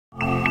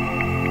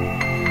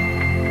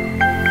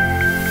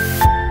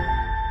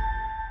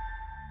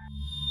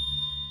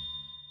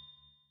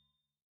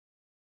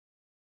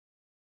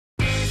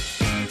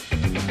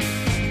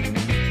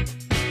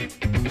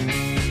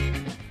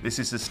This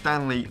is the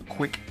Stanley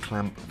Quick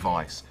Clamp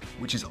Vise,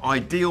 which is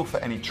ideal for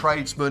any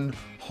tradesman,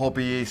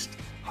 hobbyist,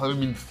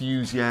 home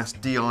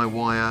enthusiast,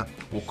 DIYer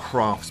or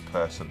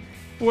craftsperson.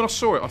 When I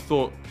saw it, I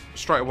thought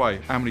straight away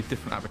how many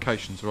different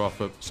applications there are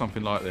for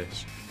something like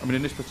this. I mean,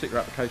 in this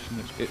particular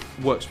application, it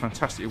works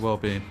fantastically well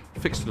being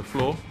fixed to the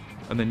floor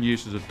and then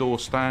used as a door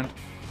stand.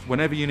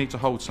 Whenever you need to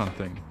hold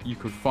something, you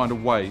could find a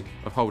way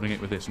of holding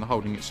it with this and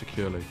holding it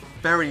securely.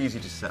 Very easy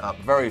to set up,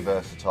 very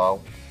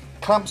versatile.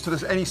 Clamps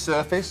to any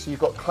surface.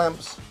 You've got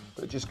clamps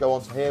that just go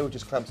onto here, we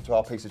just clamp it to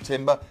our piece of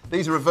timber.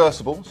 These are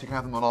reversible, so you can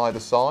have them on either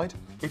side.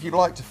 If you'd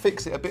like to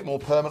fix it a bit more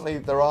permanently,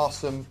 there are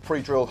some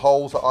pre-drilled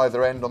holes at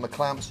either end on the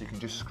clamps, so you can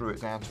just screw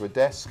it down to a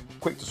desk.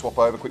 Quick to swap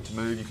over, quick to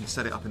move, you can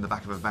set it up in the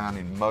back of a van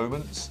in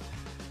moments.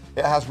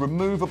 It has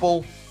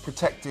removable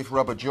protective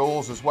rubber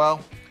jaws as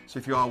well. So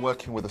if you are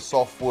working with a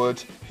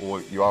softwood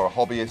or you are a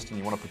hobbyist and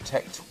you want to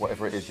protect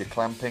whatever it is you're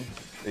clamping,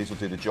 these will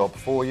do the job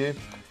for you.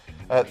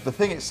 The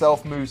thing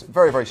itself moves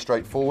very, very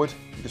straightforward.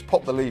 You just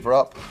pop the lever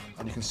up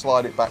and you can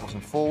slide it backwards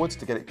and forwards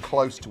to get it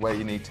close to where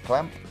you need to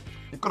clamp.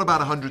 You've got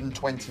about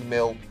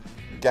 120mm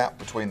gap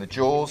between the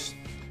jaws.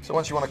 So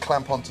once you want to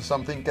clamp onto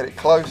something, get it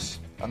close,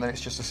 and then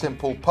it's just a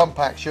simple pump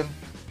action,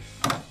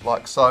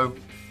 like so.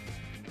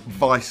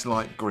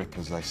 Vice-like grip,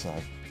 as they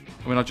say.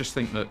 I mean, I just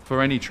think that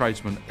for any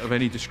tradesman of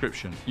any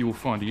description, you will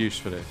find a use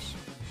for this.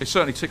 It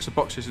certainly ticks the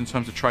boxes in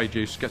terms of trade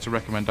use, gets a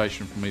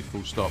recommendation from me,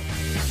 full stop.